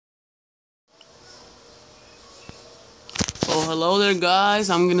Hello there guys,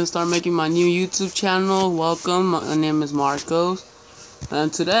 I'm gonna start making my new YouTube channel. Welcome, my name is Marcos,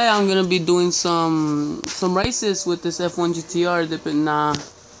 and today I'm gonna be doing some races with this F1 GTR.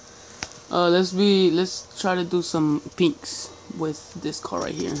 Let's try to do some pinks with this car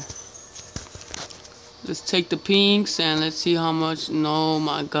right here. Let's take the pinks and let's see how much. No,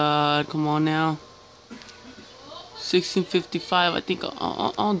 my god, come on now. 1655, I think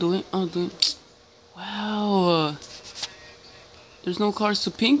I'll do it. Wow, there's no cars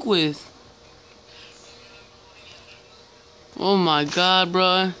to pink with. Oh my god,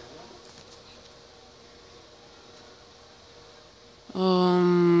 bro.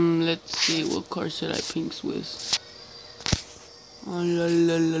 Let's see, what car should I pinks with? Oh, la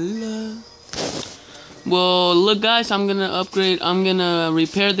la la la. Well, look guys, I'm gonna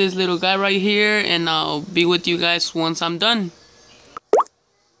repair this little guy right here, and I'll be with you guys once I'm done.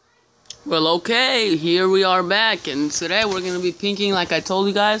 Well, okay, here we are back, and today we're gonna be pinking like I told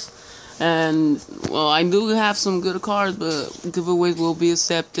you guys. And well, I do have some good cards, but giveaways will be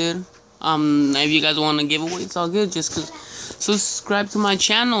accepted. If you guys want a giveaway, it's all good. Just subscribe to my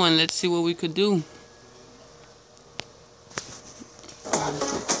channel and let's see what we could do.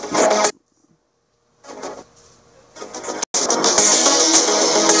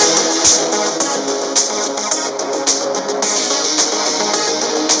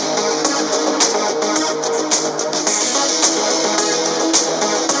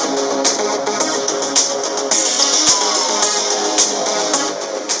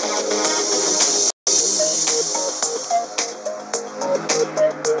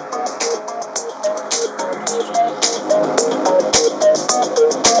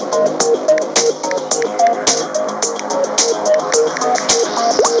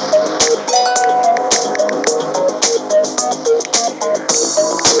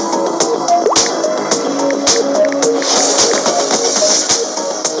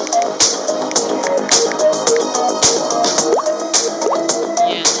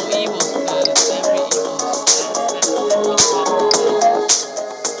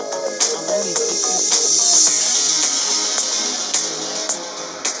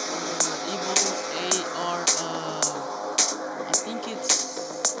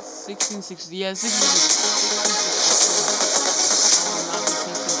 Yeah, 1660.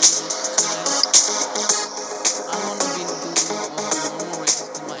 I want to be doing normal races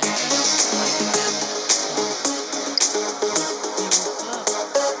because my engine might get damaged.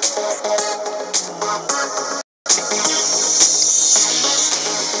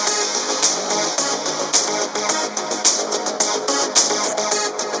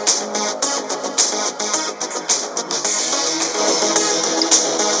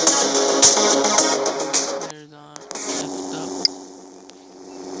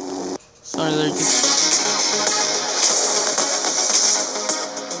 Sorry, they're just...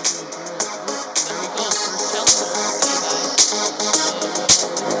 There we go, first challenger.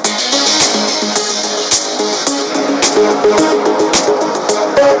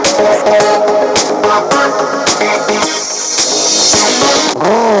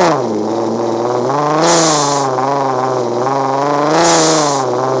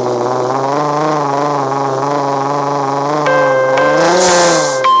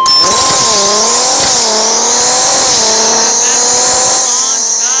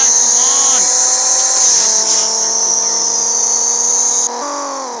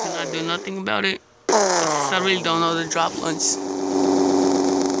 Do nothing about it. I really don't know the drop lunch.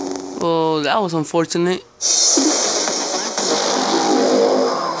 Oh, that was unfortunate.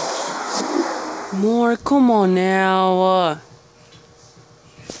 More, come on now. Oh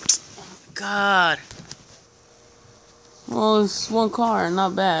my god. Well, it's one car,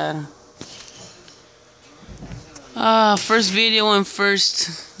 not bad. First video and first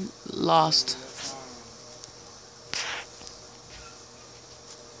lost.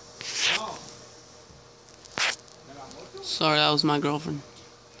 Sorry, that was my girlfriend.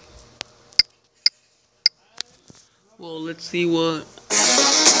 Well, let's see what...